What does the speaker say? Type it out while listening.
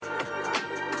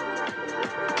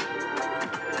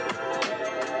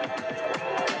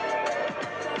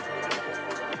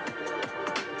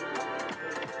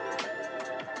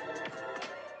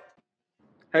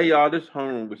Hey y'all, this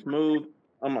homeroom was smooth.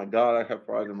 Oh my god, I have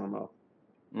fries in my mouth.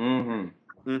 God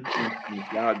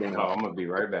Oh, damn. I'm gonna be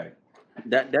right back.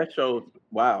 That shows.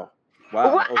 Wow.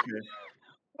 Wow. What? Okay.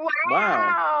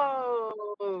 Wow.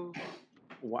 Wow.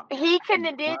 Wow. He couldn't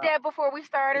have did Wow. that before we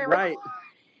started recording.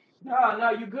 Right.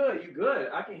 No, you good. You good.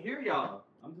 I can hear y'all.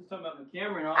 I'm just talking about the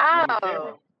camera on the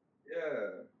camera. Oh.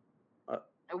 Yeah. Uh,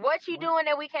 What you doing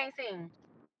that we can't see?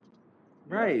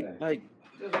 right. Nothing. Like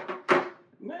Just,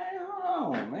 man,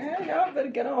 hold on, man. Y'all better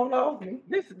get on off me.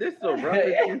 this is a rough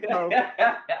intro.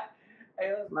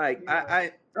 Hey, Like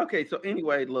I okay, so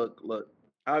anyway, look.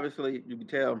 Obviously you can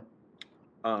tell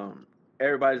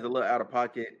everybody's a little out of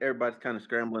pocket. Everybody's kind of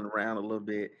scrambling around a little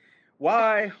bit.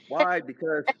 Why? Why?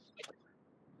 Because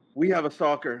we have a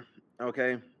stalker,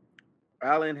 okay?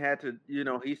 Alan had to,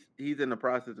 he's in the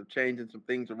process of changing some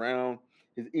things around,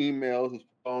 his emails, his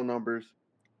phone numbers.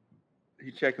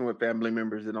 He's checking with family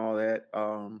members and all that.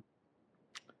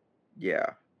 Yeah,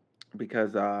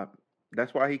 because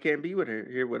that's why he can't be with her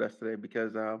here with us today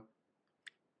because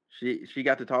she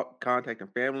got to contacting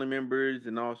family members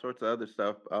and all sorts of other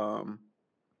stuff.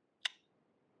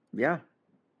 Yeah,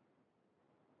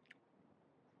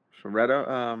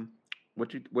 Sharetta,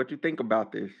 what you think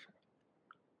about this?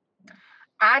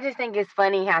 I just think it's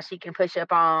funny how she can push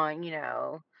up on,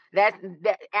 that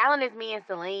Alan is me and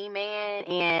Celine, man,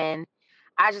 and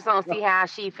I just don't see how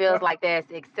she feels like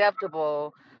that's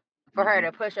acceptable for her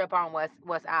to push up on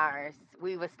what's ours.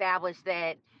 We've established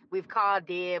that we've called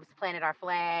dibs, planted our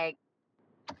flag.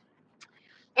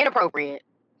 Inappropriate.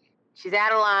 She's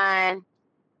out of line.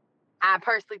 I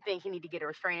personally think he need to get a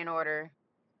restraining order.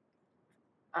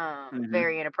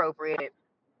 Very inappropriate.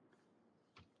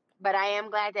 But I am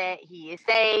glad that he is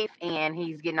safe and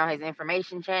he's getting all his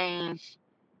information changed.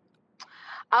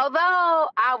 Although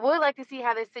I would like to see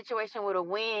how this situation would have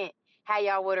went, how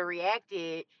y'all would have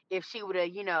reacted if she would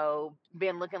have,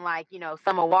 been looking like,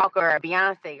 Summer Walker or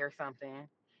Beyonce or something.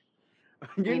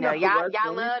 Y'all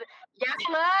love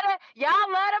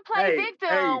to play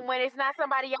victim when it's not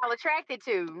somebody y'all attracted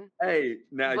to. Hey,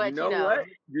 now but, you know what?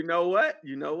 You know what?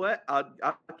 You know what?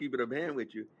 I'll keep it a band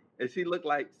with you. If she looked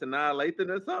like Sanaa Lathan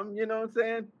or something, you know what I'm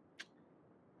saying?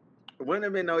 Wouldn't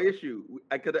have been no issue.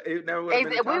 It never would have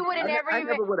been a topic. We would have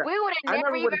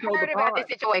never even told heard the about pod.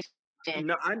 this situation.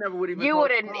 No, I never would even. You told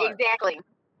would have the pod. exactly.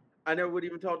 I never would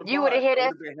even told the You pod. would have hit I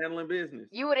us. would have been handling business.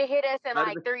 You would have hit us in Might have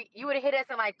like been- three. You would have hit us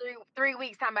in like three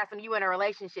weeks talking about some you in a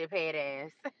relationship head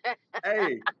ass.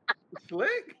 Hey,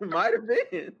 slick might have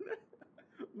been.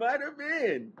 Might have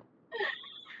been.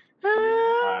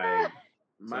 Right.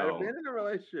 Might have been in a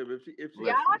relationship if she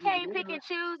Y'all can't pick and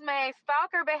choose, man.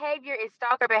 Stalker behavior is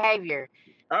stalker behavior.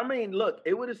 I mean, look,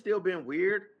 it would have still been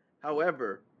weird.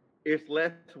 However, it's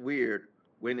less weird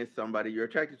when it's somebody you're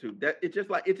attracted to. That it's just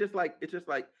like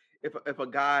if a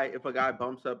guy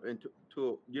bumps up into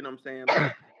you know what I'm saying?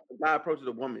 Like a guy approaches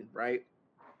a woman, right?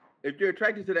 If you're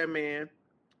attracted to that man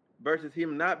versus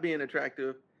him not being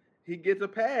attractive, he gets a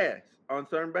pass on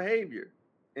certain behavior.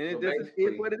 And it just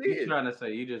is what it is. You're trying to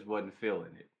say you just wasn't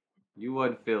feeling it. You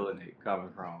wasn't feeling it coming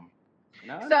from.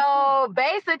 So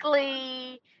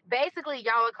basically,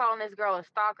 y'all are calling this girl a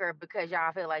stalker because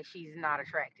y'all feel like she's not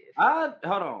attractive. Hold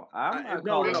on. I'm not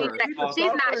calling her a stalker.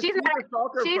 She's not a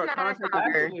stalker.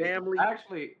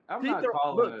 Actually, I'm not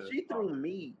calling her a stalker.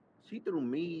 She threw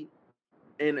me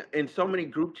in so many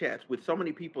group chats with so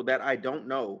many people that I don't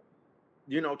know.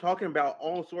 Talking about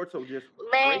all sorts of just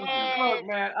crazy. Look,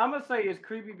 man, I'm gonna say it's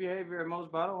creepy behavior at most,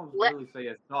 but I don't really say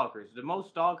it's stalkers. The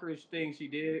most stalkerish thing she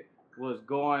did was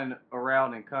going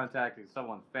around and contacting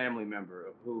someone's family member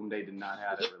of whom they did not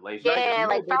have a relationship. Yeah,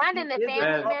 like finding the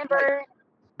family member.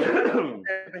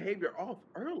 That behavior off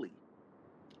early.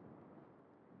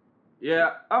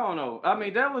 Yeah, I don't know. I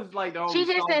mean, that was like the only. She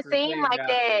just didn't seem like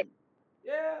that.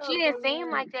 Yeah, she didn't seem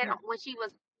like that when she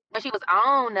was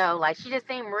on though. Like she just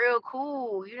seemed real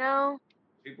cool,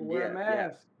 People wear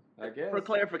masks. I guess. For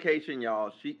clarification,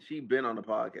 y'all, she been on the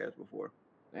podcast before.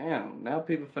 Damn, now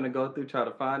people finna go through try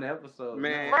to find the episode.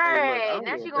 Man, right.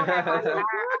 Now she's gonna have our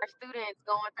students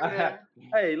going through the.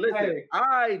 Hey, listen,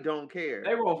 I don't care.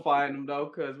 They won't find them though,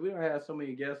 cause we don't have so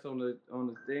many guests on the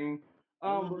thing.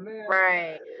 But man,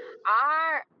 right.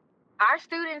 Our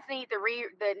students need the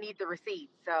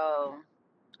receipts, so.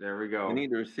 There we go. You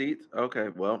need the receipts? Okay,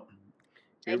 well.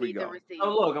 Here we go.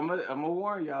 Oh look, I'm gonna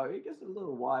warn y'all. It gets a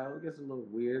little wild. It gets a little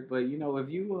weird. But if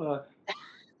you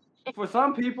for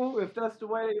some people, if that's the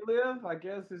way they live, I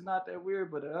guess it's not that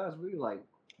weird. But to us, we like,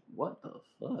 what the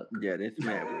fuck? Yeah, that's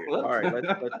mad weird. All right, let's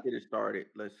get it started.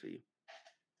 Let's see.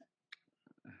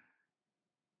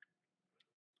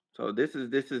 So this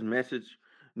is message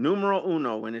numero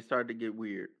uno when it started to get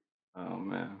weird. Oh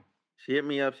man. She hit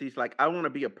me up. She's like, I want to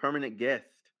be a permanent guest.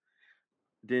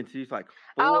 Then she's like,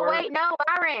 Oh 4. wait, no,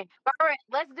 Byron,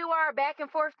 let's do our back and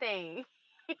forth thing.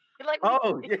 Like we,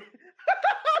 Oh, yeah.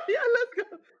 Yeah, let's go.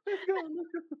 Let's go. Let's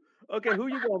go. Okay, who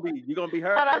you going to be? You going to be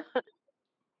her? hold on.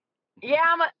 Yeah,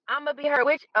 I'm gonna be her.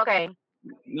 Which okay,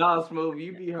 No, Smooth,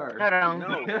 you be her. hold on.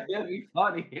 No. That'd be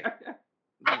funny.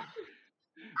 No.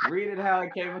 Read it how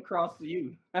it came across to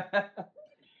you. Oh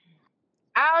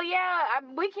yeah,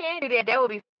 we can do that. That would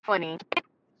be funny.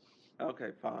 Okay,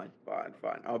 fine.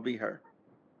 I'll be her.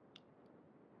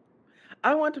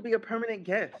 I want to be a permanent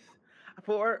guest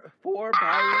for Byron,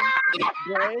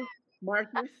 Gray,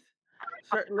 Marcus,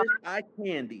 shirtless eye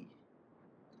candy.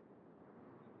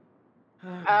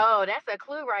 Oh, that's a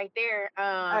clue right there.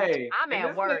 Hey, I'm and at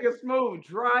this work. nigga Smooth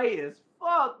dry as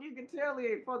fuck. You can tell he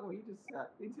ain't fucking.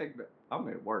 He take back. I'm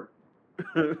at work.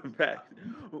 Facts.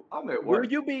 I'm at Will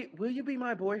work. you be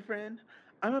my boyfriend?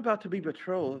 I'm about to be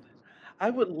betrothed.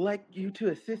 I would like you to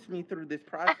assist me through this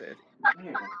process.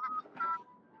 Man.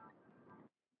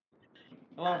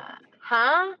 Hello?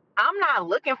 Huh? I'm not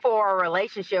looking for a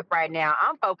relationship right now.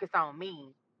 I'm focused on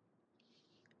me.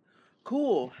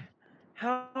 Cool.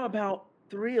 How about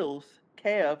thrills,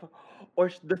 Kev,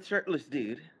 or the shirtless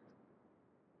dude?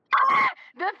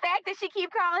 The fact that she keep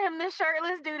calling him the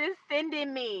shirtless dude is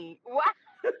sending me. What?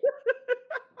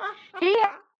 He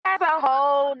has a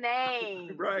whole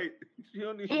name. Right. She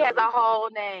don't even He know has a it. whole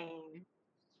name.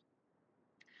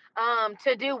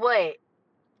 To do what?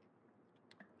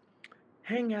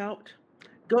 Hang out,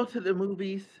 go to the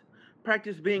movies,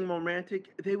 practice being romantic.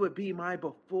 They would be my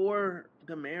before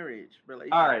the marriage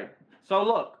relationship. All right. So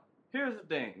look, here's the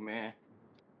thing, man.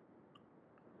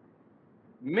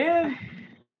 Men,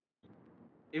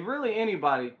 if really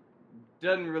anybody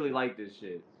doesn't really like this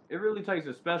shit, it really takes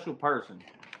a special person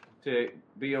to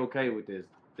be okay with this.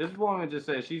 This woman just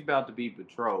said she's about to be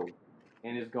betrothed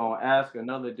and is gonna ask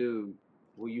another dude,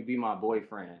 "Will you be my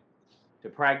boyfriend?" to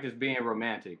practice being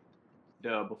romantic,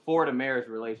 before the marriage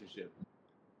relationship.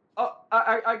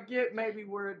 I get maybe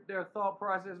where their thought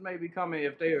process may be coming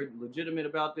if they are legitimate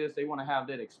about this. They want to have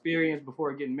that experience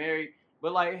before getting married.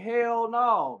 But like hell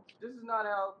no, this is not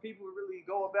how people really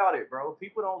go about it, bro.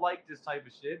 People don't like this type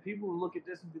of shit. People will look at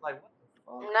this and be like, "What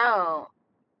the fuck?" No.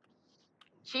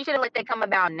 She should have let that come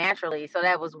about naturally. So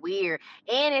that was weird.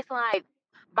 And it's like,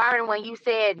 Byron, when you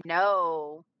said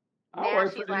no, I now work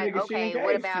for she's the like, nigga she okay,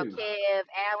 what engaged about to. Kev,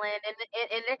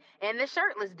 Alan, and the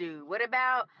shirtless dude? What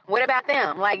about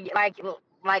them? Like,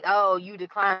 oh, you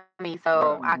declined me,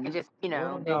 so Bruh, I can Mhm. just, what do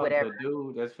about whatever. the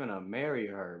dude that's finna marry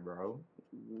her, bro?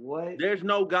 What? There's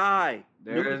no guy.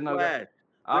 There is no guy.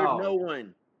 Newsflash. There's no Oh,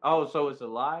 one. oh, so it's a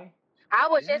lie? I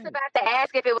was just Yes. about to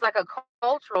ask if it was like a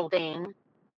cultural thing.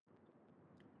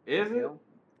 Is it? Well,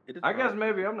 it is I guess possible.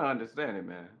 maybe I'm not understanding,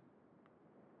 man.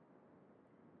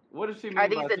 What does she Are mean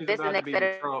these by she's this the about to next be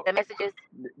set betrothed? of messages?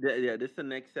 Yeah, this is the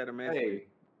next set of messages. Hey,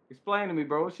 explain to me,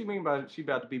 bro. What she mean by she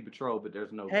about to be betrothed, but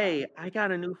there's no guy? Hey, I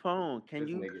got a new phone. Can This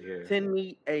you nigga here. send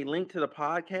me a link to the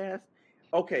podcast?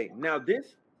 Okay, now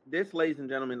this, ladies and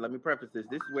gentlemen, let me preface this.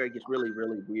 This is where it gets really,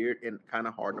 really weird and kind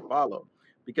of hard to follow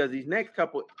because these next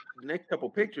couple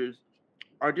pictures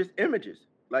are just images.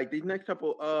 Like these next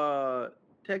couple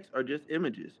texts are just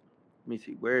images. Let me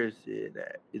see. Where is it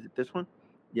at? Is it this one?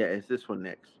 Yeah, it's this one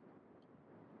next.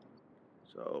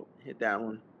 So hit that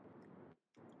one.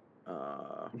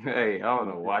 Uh Hey, I don't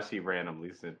know okay. why she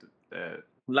randomly sent that.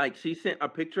 Like she sent a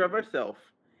picture of herself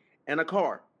and a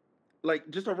car. Like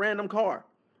just a random car.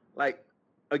 Like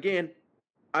again,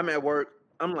 I'm at work.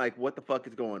 I'm like, what the fuck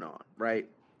is going on? Right?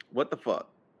 What the fuck?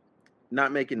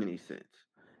 Not making any sense.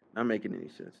 Not making any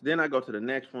sense. Then I go to the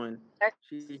next one. That's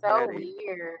She so had a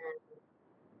weird.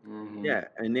 Mm-hmm. yeah,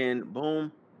 and then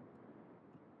boom,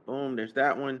 boom, there's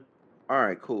that one. All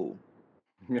right, cool.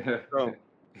 So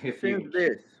she If you sends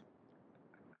this.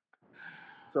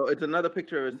 So it's another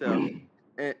picture of herself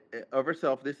of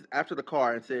herself. This is after the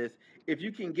car and says, if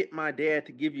you can get my dad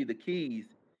to give you the keys.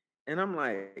 And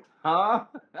huh?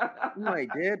 I'm like,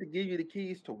 dad to give you the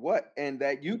keys to what? And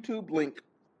that YouTube link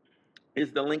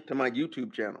is the link to my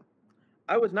YouTube channel.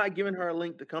 I was not giving her a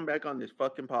link to come back on this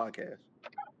fucking podcast.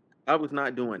 I was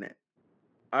not doing that.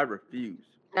 I refuse.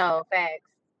 No, facts.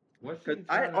 What's Because she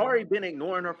I had trying to? already been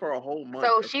ignoring her for a whole month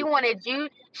So at she this point. wanted you.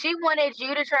 She wanted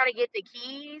you to try to get the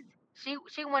keys.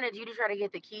 She wanted you to try to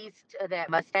get the keys to that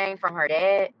Mustang from her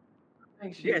dad. I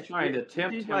think she was Yes, trying to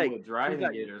tempt she's him like, with driving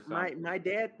it or my something. my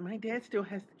dad my dad still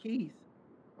has the keys.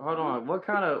 Hold on. What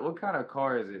kind of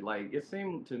car is it? Like, it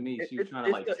seemed to me she was trying to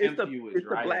It's like tempt you with it's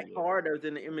the black driving it. car that was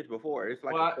in the image before. It's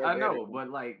like a Well, I Corvette or know, something. but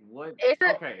like, what? It's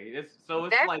a Okay, it's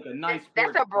that's like a nice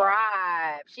that's sports a car.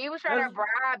 bribe. She was trying That's to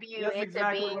bribe you that's into exactly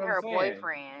being what I'm her saying.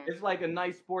 boyfriend. It's like a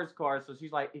nice sports car, so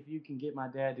she's like, if you can get my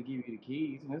dad to give you the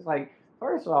keys, and it's like,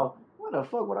 first off, what the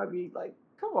fuck would I be like?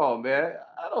 Come on, man.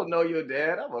 I don't know your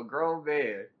dad. I'm a grown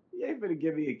man. He ain't gonna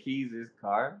give me the keys to his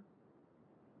car.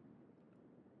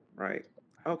 Right.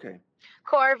 Okay.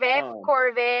 Corvette, Um,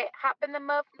 Corvette, hop in the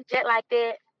muff jet like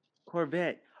that.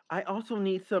 Corvette. I also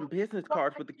need some business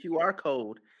cards with the QR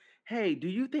code. Hey, do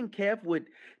you think Kev would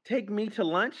take me to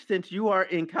lunch since you are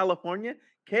in California?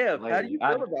 Kev, how do Lady, you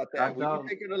feel about I that? Would you don't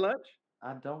take her to lunch?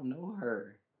 I don't know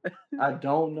her. I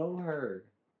don't know her.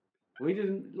 We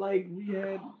just like we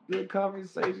had good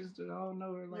conversations, but I don't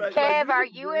know her like that. Like Kev, this are is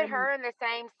you and brand her in the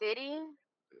same city?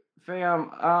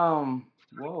 Fam,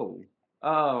 whoa.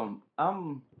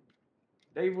 I'm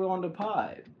they were on the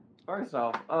pod. First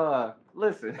off,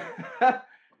 listen.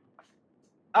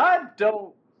 I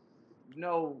don't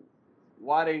know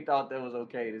why they thought that was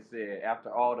okay to say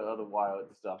after all the other wild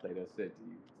stuff they done said to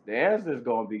you. The answer is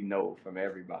gonna be no from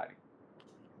everybody.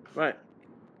 right.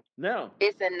 Now,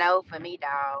 It's a no for me,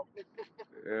 dog.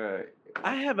 Uh,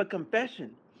 I have a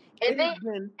confession. Is It has it?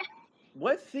 been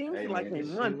what seems hey like man, a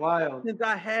this shit month wild. since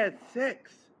I had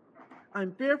sex.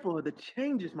 I'm fearful of the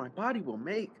changes my body will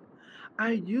make.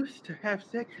 I used to have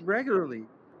sex regularly.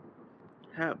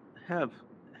 Have have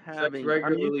Sex having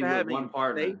I'm used regularly to with one having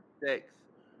safe partner. sex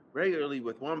regularly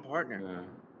with one partner. Yeah.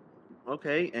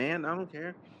 Okay, and I don't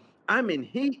care. I'm in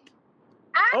heat.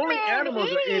 Only I'm in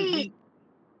animals are in heat. heat.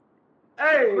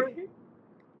 Hey,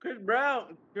 Chris,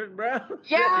 Chris Brown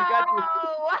Yo, said he got this.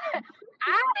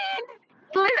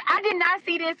 I did not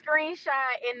see this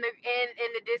screenshot in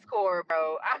the Discord,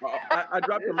 bro. I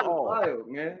dropped this them is all. wild,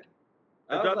 man.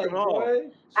 I I was dropped them like, all.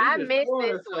 boy, she I just missed throwing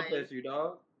this herself one. at you,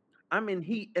 dog. I'm in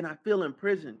heat and I feel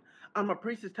imprisoned. I'm a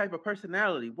priestess type of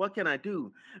personality. What can I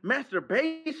do?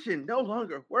 Masturbation no longer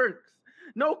works.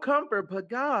 No comfort but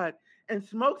God and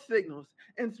smoke signals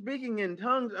and speaking in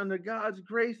tongues under God's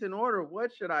grace and order.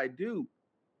 What should I do?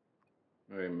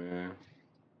 Hey, man.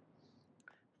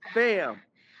 Fam,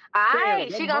 fam,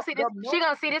 Alright, she gonna see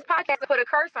this podcast and put a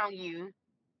curse on you.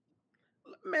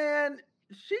 man,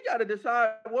 she got to decide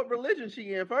what religion she in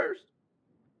first.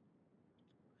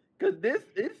 Cause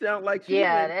it sounds like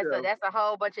Yeah, that's a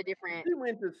whole bunch of different. she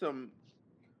went to some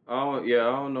Oh yeah,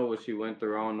 I don't know what she went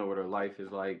through. I don't know what her life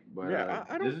is like, but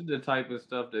I this don't. is the type of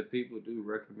stuff that people do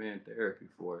recommend therapy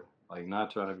for. Like,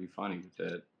 not trying to be funny with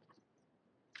that.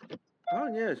 Oh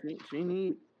yeah,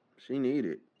 she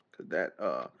needed because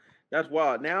that's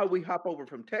wild. Now we hop over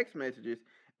from text messages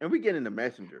and we get into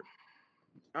Messenger.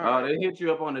 All Oh, right. they hit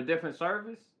you up on a different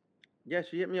service? Yeah,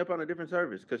 she hit me up on a different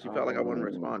service because she felt like I wasn't Oh,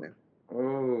 responding.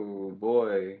 oh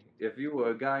boy. If you were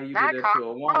a guy, you did Not that to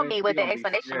a call woman, me she with the gonna be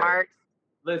explanation scared. marks.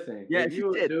 Listen, Yeah, if she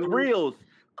you a said dude, thrills.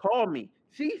 Call me.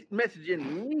 She's messaging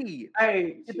me.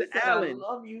 hey, It's she said, "I Allen,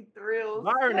 love you, thrills."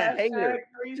 Byron a Hashtag hater.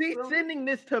 She's threesome. sending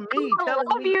this to me, I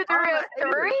telling love me you, I'm a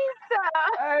hater. Teresa.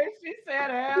 Hey, she said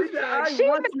She said hashtag. I She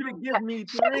want you to give me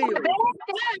she thrills.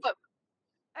 backed up.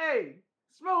 Hey,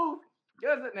 Smooth.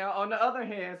 Here's it now. On the other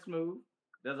hand, Smooth,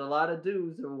 there's a lot of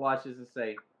dudes who watches and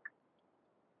say,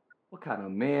 "What kind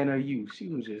of man are you?" She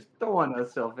was just throwing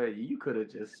herself at you. You could have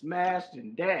just smashed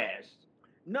and dashed.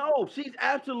 No, she's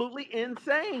absolutely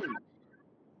insane.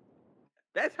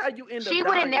 That's how you end up She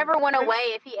would have dying. never went Since,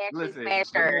 away if he actually listen,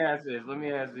 smashed her. let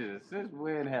me ask this. Since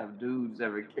when have dudes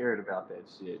ever cared about that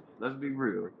shit? Let's be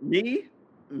real. Me?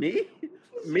 Me?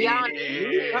 Y'all Me? need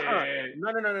Me? to.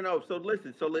 No. So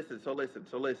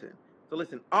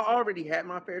listen. I already had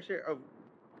my fair share of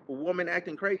a woman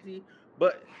acting crazy,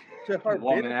 but to her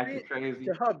Woman acting benefit, crazy.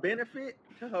 to her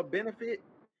benefit,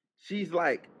 she's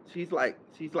like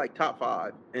top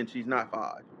five, and she's not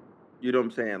five. You know what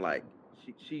I'm saying? Like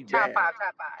she's Top bad. five,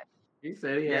 top five. He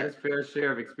said he had Yeah, his fair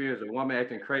share of experience with woman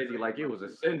acting crazy like it was a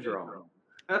syndrome.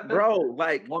 bro.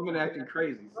 Like Woman acting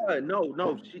crazy syndrome.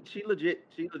 no, she legit,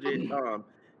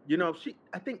 you know,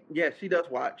 I think, yeah, she does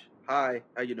watch. Hi,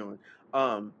 how you doing?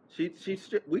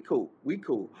 We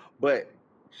cool, but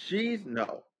she's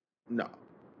no, no,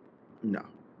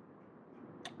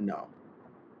 no.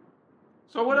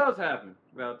 So what no. else happened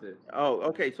about this? Oh,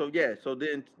 okay, so yeah, so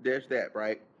then there's that,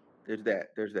 right? There's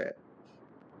that.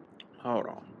 Hold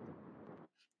on,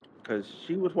 because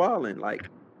she was wilding, like,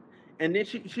 and then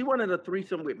she wanted a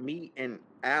threesome with me and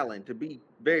Alan, to be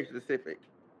very specific.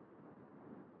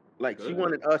 Like she Good.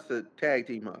 wanted us to tag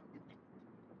team up.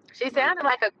 She Like, sounded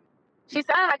like a She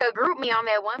sounded like a group me on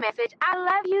that one message. I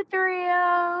love you,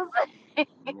 Thrills.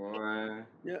 Boy.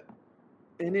 Yeah.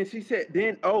 And then she said,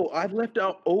 I left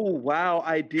out. Oh, wow,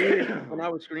 I did. When I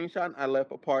was screenshotting, I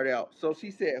left a part out. So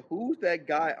she said, who's that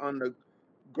guy on the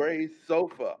gray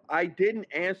sofa? I didn't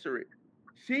answer it.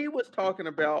 She was talking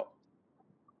about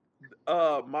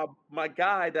my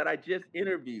guy that I just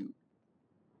interviewed.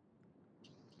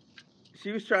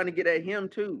 She was trying to get at him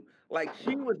too. Like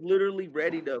she was literally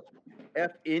ready to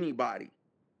F anybody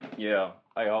Yeah,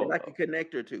 I that hope I so. could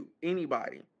connect her to.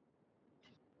 Anybody.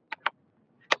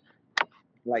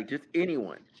 Like just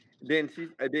anyone.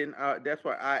 That's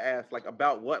why I asked like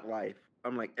about what life.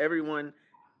 I'm like everyone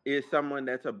is someone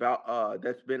that's about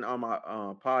that's been on my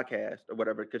podcast or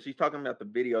whatever because she's talking about the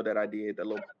video that I did, the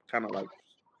little kind of like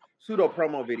pseudo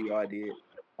promo video I did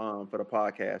for the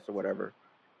podcast or whatever.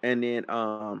 And then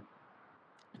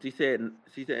she said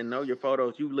know your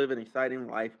photos, you live an exciting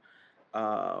life.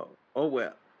 Oh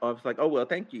well. I was like, oh well,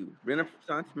 thank you.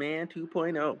 Renaissance Man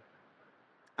 2.0.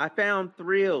 I found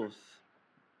thrills.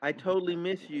 I totally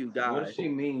miss you What does guys. she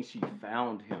mean she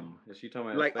found him? Is she talking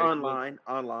about Like Facebook?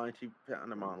 online. She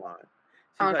found him online.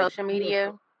 She's On like, social "You are media.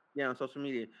 so-" yeah, on social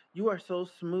media. You are so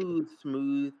smooth.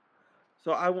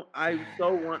 So I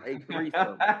so want a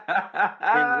threesome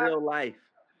in real life.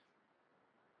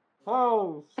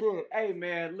 Oh shit! Hey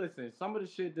man, listen. Some of the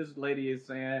shit this lady is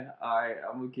saying. All right,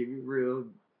 I'm gonna keep it real.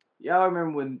 Y'all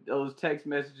remember when those text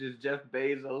messages Jeff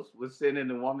Bezos was sending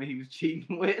the woman he was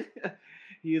cheating with?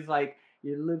 He was like,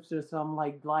 "Your lips are something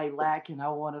like lilac, and I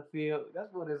want to feel."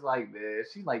 That's what it's like, man.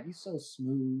 She's like, "You so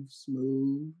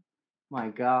smooth." My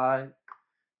God,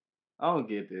 I don't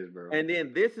get this, bro. And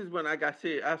then this is when I got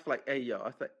serious. I was like, hey yo, I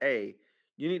was like, hey,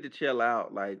 you need to chill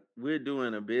out. Like we're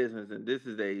doing a business and this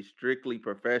is a strictly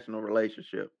professional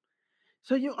relationship.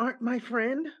 So you aren't my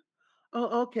friend?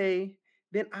 Oh, okay.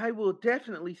 Then I will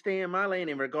definitely stay in my lane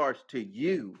in regards to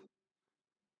you.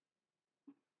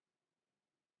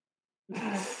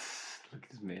 Look at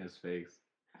this man's face.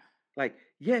 Like,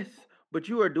 yes, but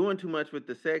you are doing too much with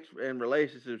the sex and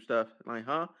relationship stuff. Like,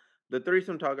 huh? The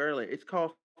threesome talk earlier. It's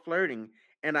called flirting,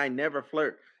 and I never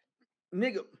flirt.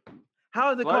 Nigga,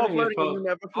 how is it called flirting and you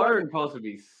never Flirting flirt? supposed to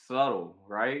be subtle,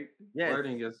 right? Yes,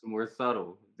 Flirting is more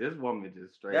subtle. This woman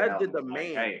just straight that's the out was like,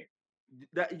 demand. "Hey."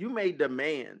 That you made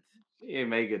demands. She didn't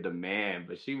make a demand,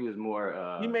 but she was more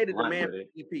You made a blunt demand with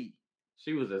for it. EP.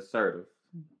 She was assertive.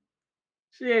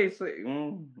 She ain't say,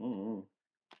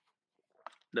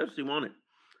 That's what she wanted.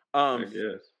 I Um,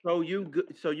 guess. so you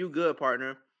good,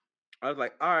 partner. I was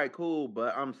like, all right, cool,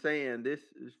 but I'm saying this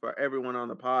is for everyone on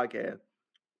the podcast.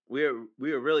 We're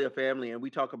really a family and we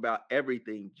talk about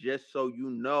everything just so you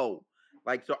know.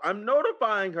 Like so I'm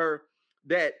notifying her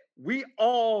that we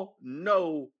all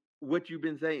know what you've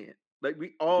been saying. Like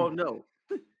we all know.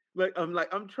 Like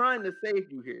I'm trying to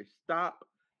save you here. Stop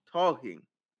talking.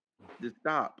 Just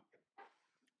stop.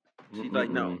 She's like,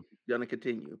 no, Mm-mm-mm. it's gonna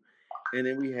continue. And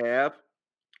then we have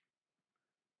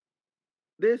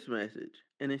this message.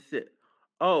 And it said,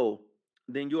 oh,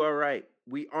 then you are right.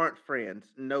 We aren't friends.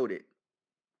 Noted.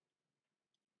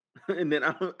 And then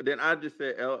I just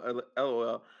said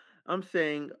LOL. I'm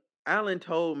saying Alan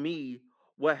told me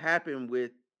what happened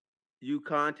with you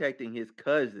contacting his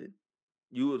cousin.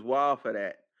 You was wild for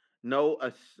that. No,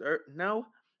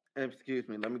 excuse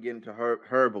me, let me get into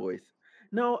her voice.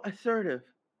 No assertive.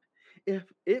 If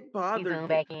it He zoomed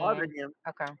back bothered in. him,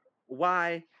 Okay.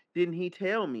 why didn't he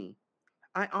tell me?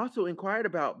 I also inquired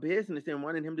about business and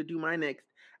wanted him to do my next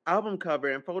album cover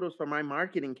and photos for my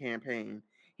marketing campaign.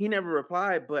 He never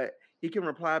replied, but he can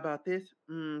reply about this.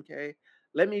 Okay.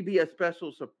 Let me be a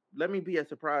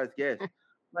surprise guest.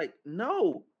 Like,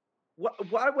 no.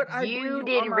 Why would I bring You you on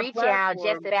didn't my reach out just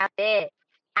platform? about that.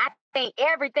 I think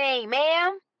everything,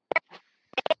 ma'am.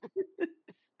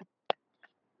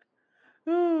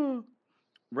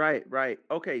 Right.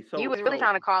 Okay, You so was really so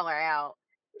trying to call her out.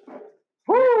 yeah,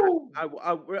 Woo!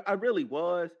 I really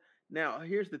was. Now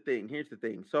here's the thing.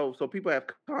 So people have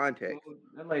context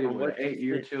That lady on with what she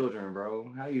 8-year sent. children,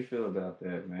 bro. How you feel about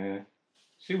that, man?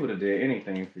 She would have did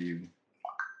anything for you.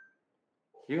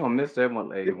 You gonna miss that one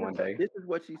lady one day. This is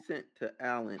what she sent to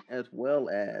Alan, as well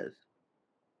as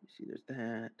you see. There's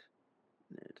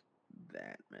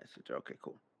that message. Okay,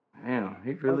 cool. Damn,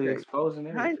 he really Okay, exposing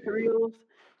hi everything. thrills.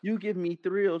 You give me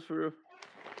thrills for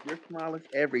your smile is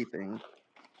everything.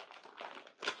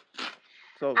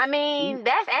 So I she, mean,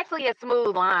 that's actually a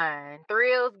smooth line.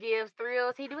 Thrills gives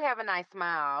thrills. He do have a nice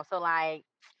smile. So like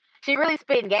she really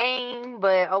spit game,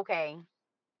 but okay.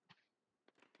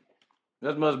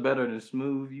 That's much better than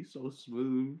smooth. You so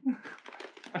smooth.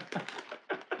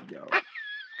 yo,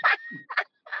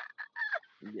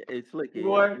 Yeah, it's slick.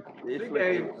 Boy, It's she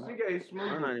slick. gave Smooth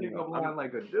I'm a not even. pickup I'm line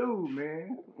like a dude,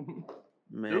 man. Dudes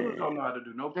man. don't know how to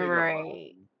do no pickup lines.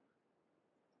 Right.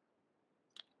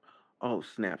 Oh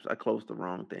snaps! I closed the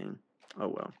wrong thing. Oh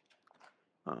well.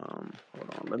 Hold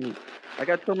on. Let me. I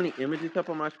got so many images up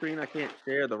on my screen. I can't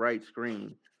share the right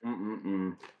screen.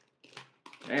 Damn,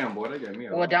 boy, they gave me a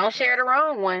Well, lot of don't stuff. share the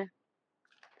wrong one.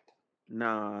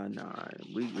 Nah.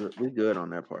 We good. We good on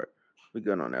that part. We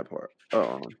good on that part.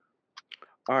 All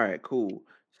right. Cool.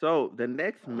 So the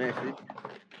next message.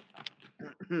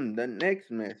 The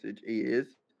next message is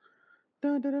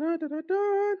dun, dun, dun, dun, dun, dun,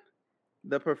 dun,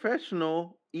 the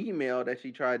professional email that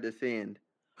she tried to send.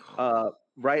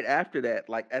 Right after that,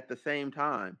 like at the same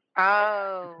time.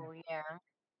 Oh, yeah.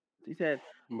 She said,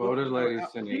 Bro, this lady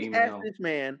sent an she asked email. this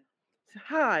man,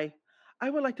 "Hi, I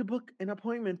would like to book an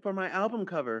appointment for my album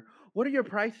cover. What are your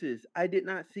prices? I did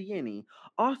not see any.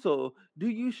 Also, do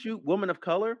you shoot women of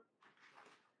color?"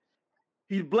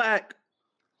 He's black.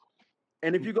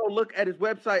 And if you go look at his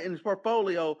website and his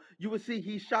portfolio, you will see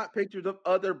he shot pictures of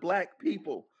other black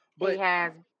people. He But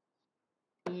has,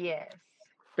 yes.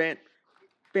 fan,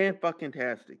 fan fucking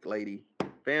tastic, lady.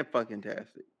 Fan fucking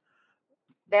tastic.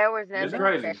 There was It's nothing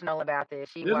crazy. professional about this.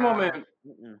 She This woman,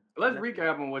 wild. let's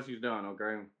recap on what she's done,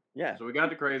 okay? Yeah. So we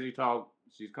got the crazy talk.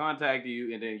 She's contacted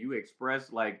you, and then you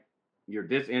express like your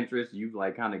disinterest. You've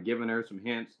like kind of given her some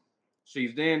hints.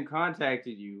 She's then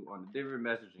contacted you on a different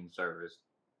messaging service.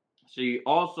 She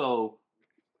also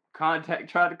tried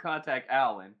to contact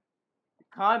Alan.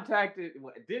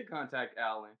 Did contact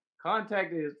Alan.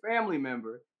 Contacted his family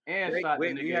member and Wait, shot the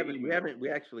wait, nigga an email. we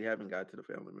actually haven't got to the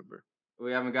family member.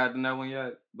 We haven't got to that one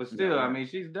yet, but No, still, I yeah, mean,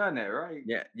 she's done that, right?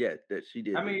 yeah, that she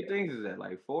did How do many that. things is that?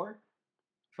 Like 4,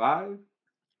 5?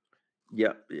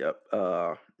 Yep.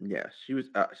 Yeah, she's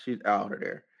out of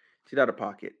there. She's out of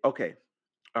pocket. Okay.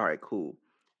 All right, cool.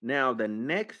 Now the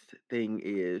next thing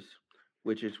is,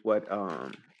 which is what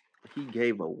he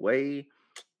gave away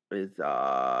is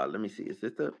let me see. Is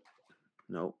this the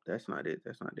nope, that's not it.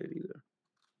 That's not it either.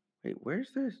 Wait,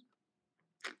 where's this?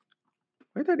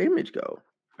 Where'd that image go?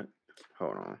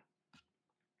 Hold on.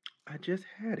 I just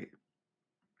had it.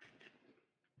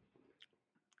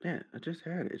 Yeah, I just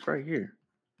had it. It's right here.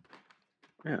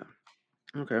 Yeah.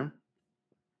 Okay.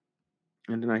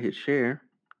 And then I hit share.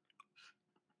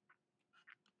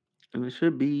 And it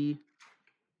should be,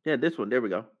 yeah, this one. There we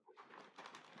go.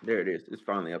 There it is. It's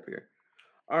finally up here.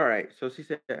 All right. So she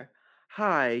said,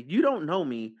 "Hi, you don't know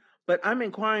me, but I'm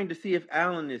inquiring to see if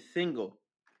Alan is single."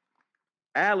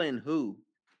 Alan who?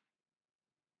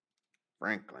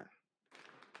 Franklin.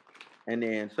 And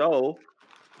then so,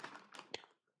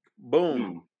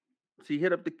 boom. She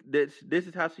hit up this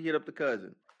is how she hit up the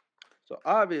cousin. So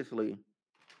obviously,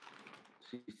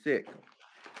 she's sick.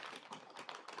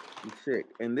 She's sick.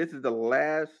 And these are the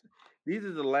last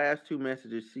two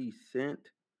messages she sent.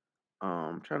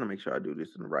 Trying to make sure I do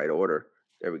this in the right order.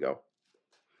 There we go.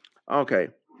 Okay.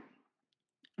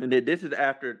 And then this is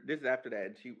after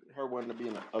that. Her wanting to be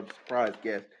a surprise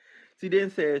guest. She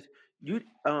then says, "You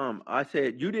I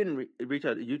said you didn't reach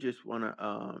out. You just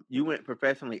wanna you went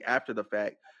professionally after the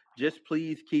fact. Just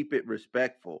please keep it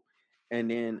respectful." And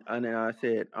then I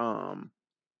said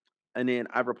and then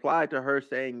I replied to her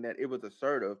saying that it was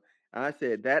assertive. And I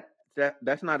said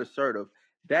that's not assertive.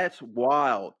 That's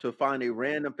wild to find a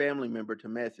random family member to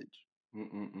message.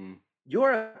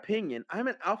 Your opinion. I'm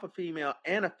an alpha female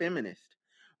and a feminist.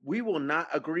 We will not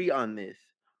agree on this,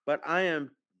 but I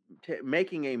am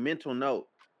making a mental note.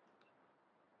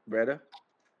 Bretta?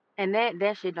 And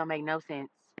that shit don't make no sense.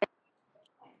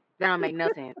 That don't make no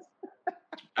sense.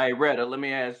 Hey, Retta, let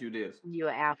me ask you this. You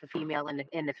an alpha female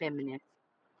and the feminist.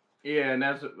 Yeah, and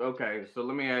that's okay. So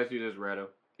let me ask you this, Retta.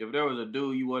 If there was a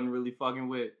dude you wasn't really fucking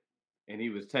with, and he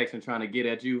was texting trying to get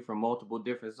at you from multiple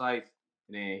different sites,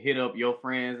 and then hit up your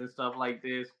friends and stuff like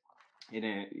this, and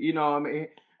then I mean,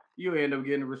 you end up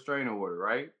getting a restraining order,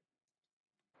 right?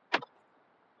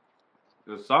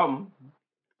 Or something.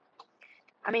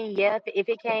 I mean, yeah, if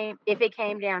it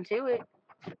came down to it.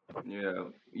 Yeah,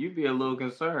 you'd be a little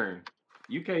concerned.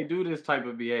 You can't do this type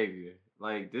of behavior.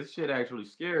 Like this shit actually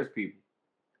scares people.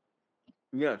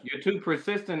 Yes. You're too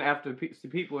persistent after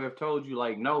people have told you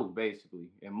like no, basically,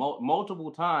 and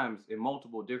multiple times in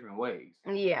multiple different ways,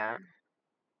 Yeah.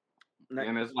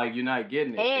 and it's like you're not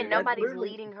getting it. And And That's nobody's literally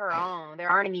leading her on. There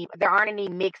aren't any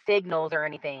mixed signals or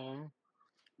anything.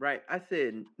 right. I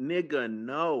said, nigga,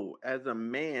 no. As a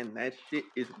man, that shit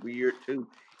is weird too.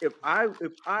 If I if you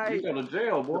I go to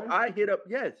jail, if boy. I hit up,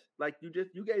 yes, like you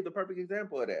gave the perfect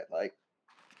example of that. Like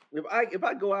if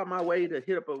I go out my way to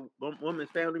hit up a woman's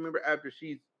family member after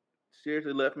she's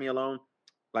seriously left me alone,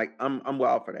 like I'm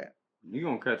wild for that. You're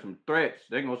gonna catch some threats.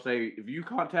 They're gonna say, if you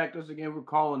contact us again, we're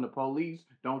calling the police.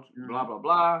 Don't blah blah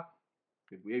blah.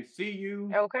 If we see you,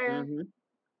 Okay.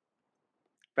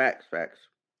 Facts, facts.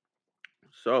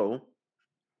 So,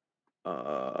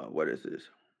 what is this?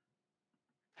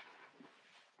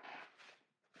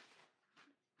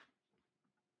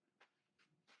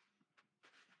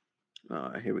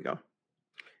 Here we go.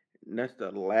 And that's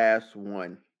the last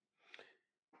one.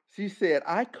 She said,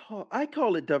 I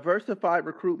call it diversified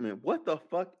recruitment. What the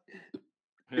fuck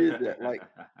is that?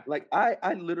 Like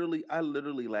I literally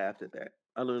laughed at that.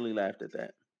 I literally laughed at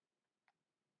that.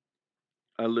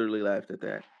 I literally laughed at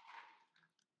that.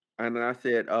 And then I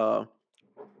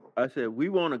said, we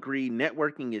won't agree.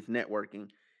 Networking is networking.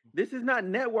 This is not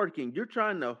networking. You're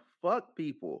trying to fuck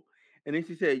people. And then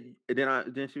she said, and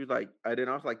then she was like, then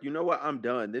I was like, you know what? I'm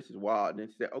done. This is wild. And then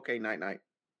she said, okay, night night.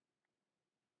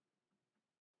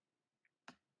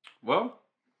 well,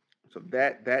 So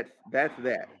that's that. That's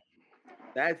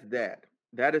that.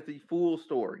 That is the full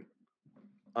story,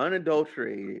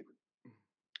 unadulterated.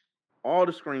 All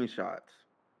the screenshots.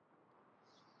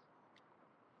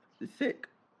 It's sick.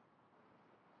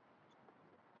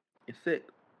 It's sick.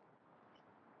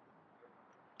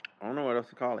 I don't know what else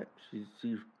to call it.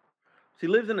 She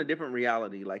lives in a different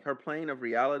reality. Like her plane of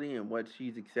reality and what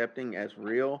she's accepting as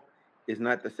real is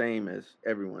not the same as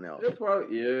everyone else.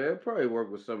 it'll probably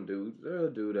work with some dudes.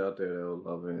 There's a dude out there that'll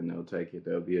love it and they'll take it.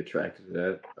 They'll be attracted to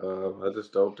that. I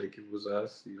just don't think it was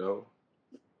us.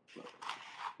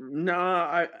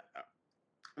 Nah,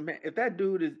 man, if that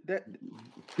dude is that,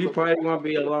 He probably won't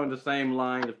be along the same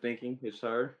line of thinking as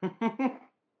her.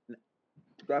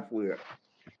 that's weird.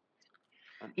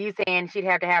 You saying she'd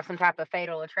have to have some type of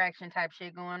fatal attraction type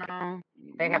shit going on?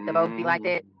 They'd have to both be like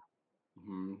that.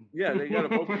 Yeah, they gotta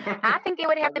both. I think it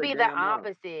would have That's to their be the damn motto.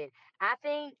 opposite.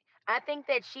 I think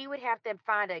that she would have to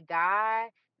find a guy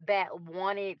that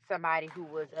wanted somebody who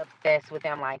was obsessed with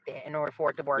them like that in order for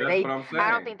it to work. That's what I'm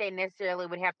I don't saying. think they necessarily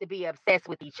would have to be obsessed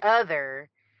with each other,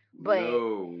 but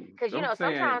No, because I'm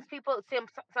saying.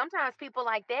 sometimes people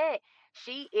like that,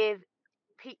 she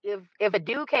if a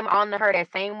dude came on to her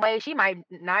that same way, she might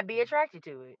not be attracted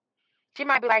to it. She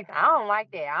might be like, I don't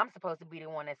like that. I'm supposed to be the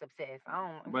one that's obsessed. I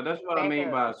don't But that's what I back mean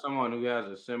up. by someone who has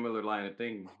a similar line of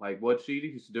thinking. Like what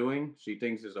she's doing, she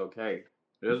thinks is okay.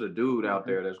 There's a dude out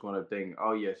there that's gonna think,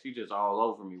 oh yeah, she just all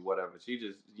over me, whatever. She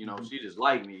just, she just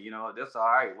like me, that's all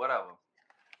right, whatever.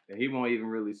 And he won't even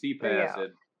really see past Yeah.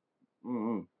 it.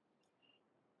 Mm-hmm.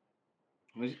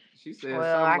 She said Well,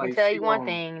 something I can like tell she you one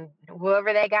gonna, thing.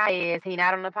 Whoever that guy is, he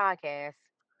not on the podcast.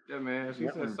 yeah man. She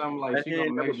said Mm-mm. something like And she he gonna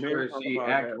ain't never make been sure on the she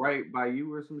act podcast. right by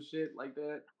you or some shit like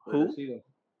that. Or Who?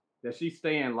 that she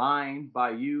stay in line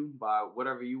by you, by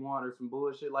whatever you want, or some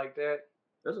bullshit like that.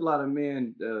 There's a lot of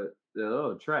men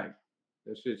that'll attract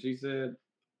that shit. She said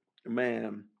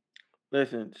Man,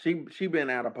 listen, she been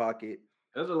out of pocket.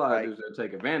 there's a lot of Like dudes that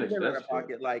take she advantage of been out that of shit.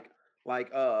 pocket.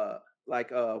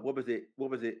 Like what was it? What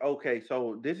was it? Okay,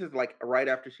 so this is like right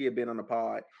after she had been on the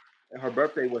pod. Her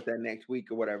birthday was that next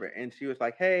week or whatever, and she was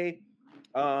like, "Hey,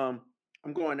 I'm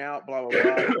going out. Blah blah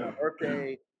blah. It's my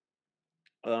birthday.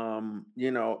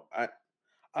 You know,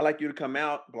 I like you to come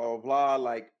out. Blah blah blah.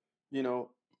 Like, you know."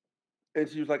 And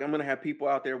she was like, "I'm gonna have people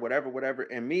out there, whatever, whatever."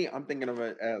 And me, I'm thinking of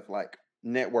it as like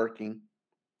networking,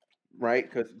 right?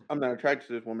 Because I'm not attracted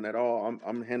to this woman at all.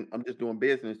 I'm just doing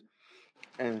business.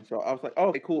 And so I was like, oh,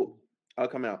 okay, cool. I'll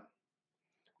come out.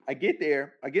 I get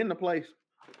there. I get in the place.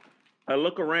 I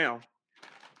look around.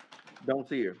 Don't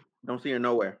see her. Don't see her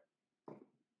nowhere.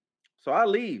 So I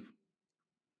leave.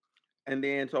 And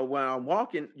then so when I'm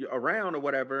walking around or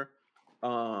whatever,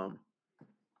 um,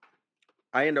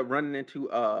 I end up running into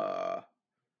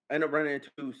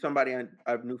somebody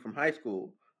I knew from high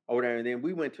school over there. And then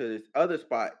we went to this other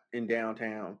spot in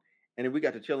downtown, and then we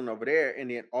got to chilling over there. And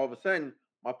then all of a sudden,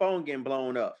 my phone getting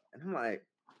blown up, and I'm like,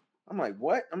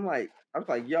 what? I was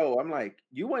like, yo, I'm like,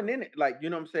 you wasn't in it. Like, you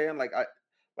know what I'm saying?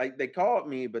 Like they called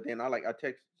me, but then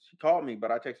she called me,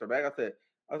 but I text her back.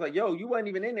 I was like, yo, you wasn't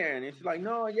even in there. And then she's like,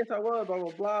 no, yes, I was, blah,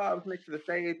 blah, blah. I was next to the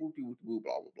stage, whoopty, whoopty, whoop,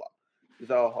 blah, blah, blah. It's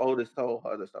all this whole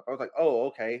other stuff. I was like, oh,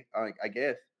 okay, I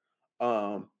guess.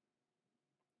 Um,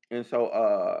 and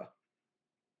so,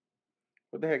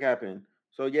 what the heck happened?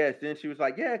 So, yes, then she was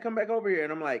like, yeah, come back over here.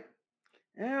 And I'm like,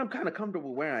 yeah, I'm kind of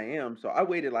comfortable where I am. So I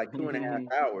waited like 2.5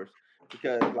 hours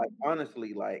because, like,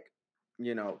 honestly, like,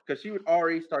 because she would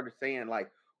already started saying like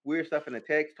weird stuff in the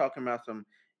text, talking about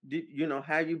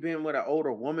have you been with an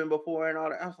older woman before and all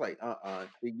that. I was like,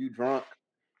 you drunk?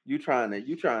 You trying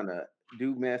to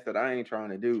do mess that I ain't trying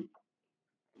to do.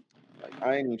 Like,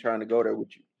 I ain't even trying to go there with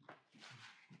you.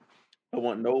 I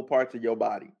want no parts of your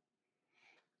body.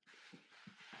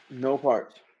 No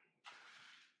parts.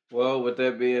 Well, with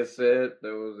that being said,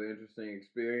 that was an interesting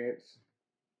experience.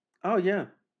 Oh yeah.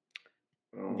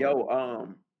 Yo,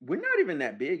 Um, we're not even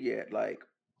that big yet. Like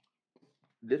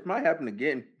this might happen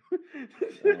again.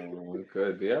 it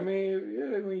could be. I mean,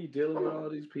 yeah, when you're dealing with all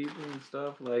these people and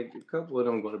stuff, like a couple of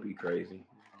them gonna be crazy.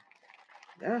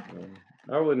 Yeah.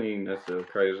 I wouldn't even necessarily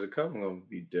crazy. A couple of them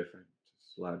be different,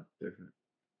 just a lot different.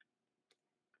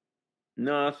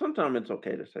 No, sometimes it's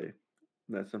okay to say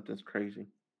that something's crazy.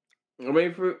 I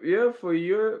mean, from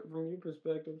your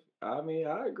perspective, I mean,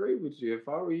 I agree with you. If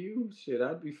I were you, shit,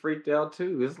 I'd be freaked out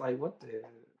too. It's like, what the?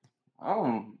 I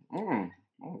don't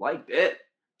like that.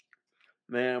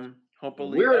 Man,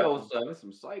 hopefully, Weirdo stuff. It's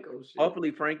some psycho shit.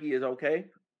 hopefully Frankie is okay.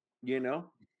 You know,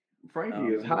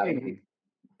 Frankie is hiding.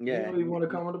 He yeah, don't even want to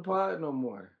come on the pod no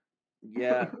more.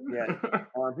 yeah.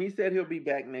 He said he'll be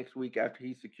back next week after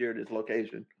he secured his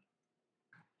location.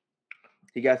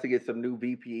 He got to get some new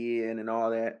VPN and all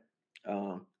that.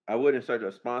 I wouldn't search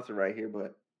a sponsor right here,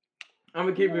 but I'm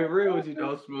gonna keep it real with you,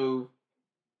 though, Smooth.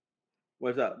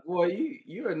 what's up? Boy,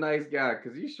 you're a nice guy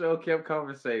because you sure kept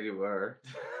conversating with her.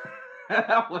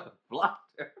 I would have blocked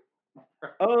her.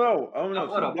 Oh no, would've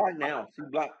she's blocked now.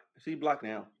 She's blocked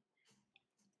now.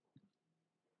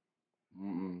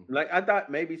 Mm-mm. Like I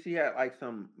thought maybe she had like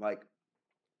some like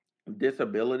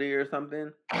disability or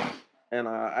something, and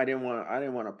I didn't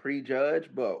want to prejudge.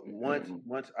 But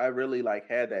once I really like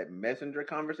had that messenger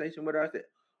conversation with her, I said,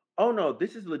 "Oh no,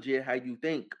 this is legit. How you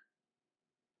think?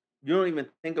 You don't even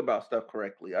think about stuff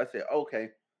correctly." I said, "Okay,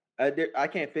 I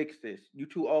can't fix this. You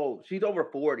too old. She's over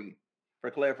 40." For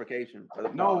clarification, for the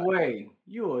No pod, way.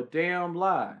 You a damn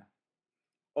lie.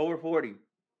 over 40.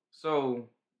 So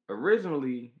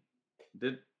originally,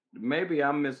 did maybe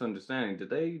I'm misunderstanding. Did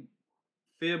they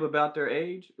fib about their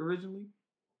age originally?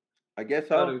 I guess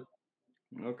so.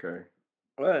 Okay.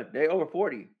 Well, they over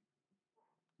 40.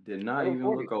 Did not Over even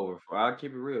 40. look over. I'll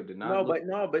keep it real. Did not look.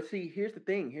 No, but see, here's the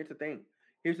thing. Here's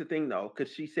the thing though,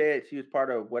 because she said she was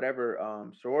part of whatever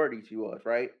sorority she was,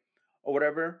 right? Or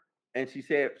whatever. And she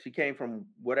said she came from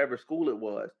whatever school it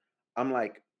was. I'm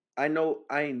like, I know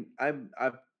I'm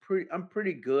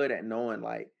pretty good at knowing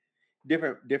like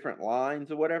different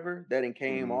lines or whatever that it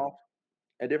came off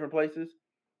at different places.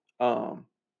 Um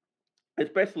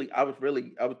Especially I was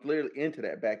literally into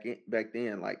that back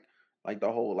then, like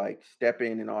the whole like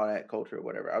stepping and all that culture or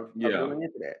whatever. I was really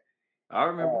into that. I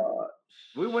remember.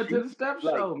 We went She to the step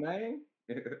like show, man.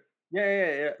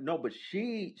 yeah. No, but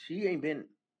she ain't been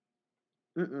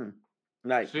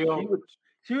like She don't.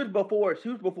 she was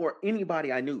before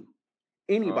anybody I knew. Oh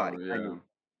Anybody I yeah. knew.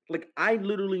 Like I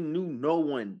literally knew no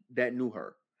one that knew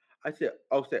her. I said,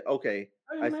 okay.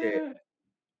 Hey I said,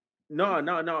 man.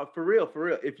 no, for real.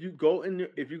 If you go in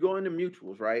the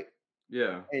mutuals, right?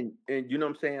 Yeah. And you know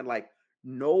what I'm saying? Like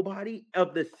nobody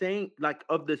of the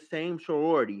same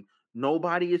sorority,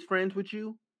 nobody is friends with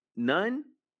you. None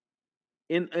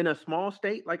in a small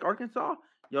state like Arkansas.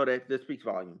 Yo, that speaks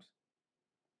volumes.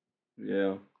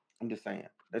 Yeah. I'm just saying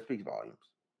that speaks volumes.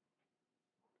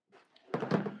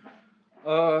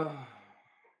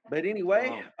 But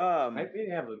anyway, maybe they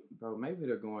have maybe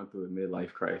they're going through a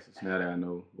midlife crisis now that I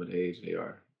know what age they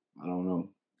are. I don't know.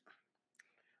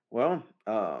 well,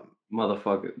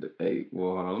 Motherfucker. Hey,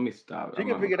 well, hold on, let me stop. she I'm not can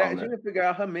gonna figure call that. She that. can figure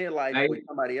out her midlife Hey, with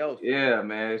somebody else. yeah,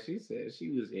 man. She said she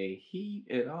was in heat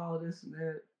and all this and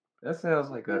that. That sounds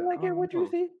like I like it. What you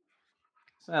see?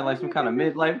 Sounds like some kind of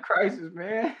midlife crisis,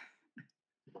 man.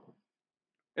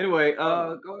 Anyway, go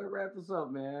ahead and wrap this up,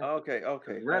 man. Okay.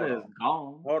 Retta is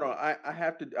gone. Hold on. I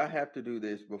have to do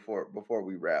this before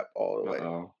we wrap all the way.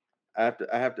 Uh-oh. I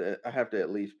have to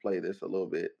at least play this a little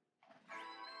bit.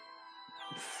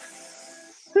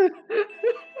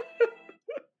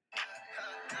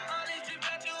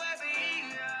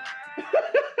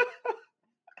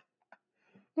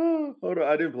 Hold on,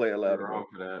 I didn't play it loud You're enough. wrong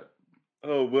for that.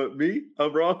 Oh, but me?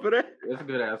 I'm wrong for that? It's a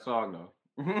good ass song though.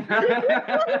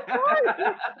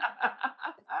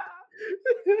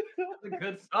 It's a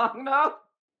good song though.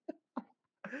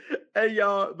 Hey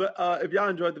y'all, but if y'all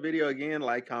enjoyed the video, again,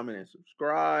 like, comment, and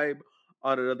subscribe.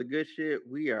 All that other good shit.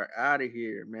 We are out of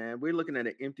here, man. We're looking at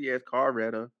an empty ass car,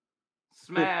 Retta.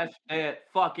 Smash that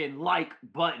fucking like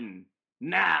button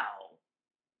now.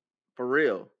 For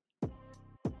real.